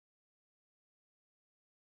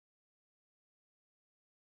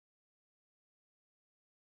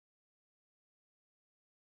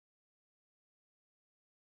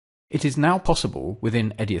It is now possible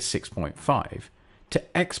within EDIUS 6.5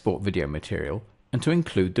 to export video material and to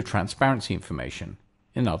include the transparency information,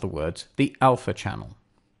 in other words, the alpha channel.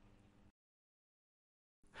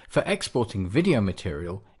 For exporting video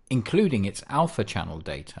material, including its alpha channel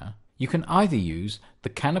data, you can either use the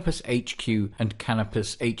Canopus HQ and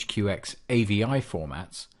Canopus HQX AVI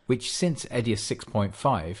formats, which since EDIUS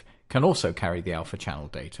 6.5 can also carry the alpha channel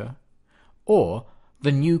data, or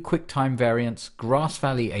the new QuickTime variants Grass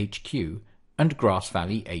Valley HQ and Grass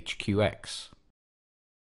Valley HQX.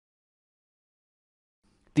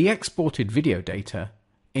 The exported video data,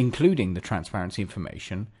 including the transparency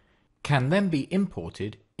information, can then be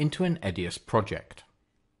imported into an EDIUS project.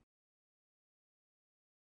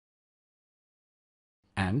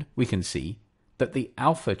 And we can see that the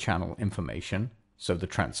alpha channel information, so the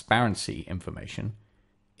transparency information,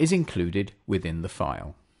 is included within the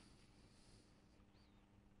file.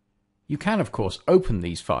 You can, of course, open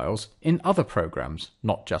these files in other programs,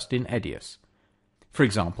 not just in EDIUS. For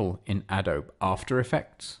example, in Adobe After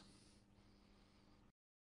Effects,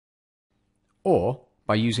 or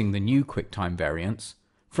by using the new QuickTime variants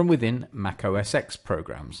from within Mac OS X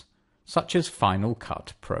programs, such as Final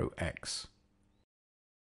Cut Pro X.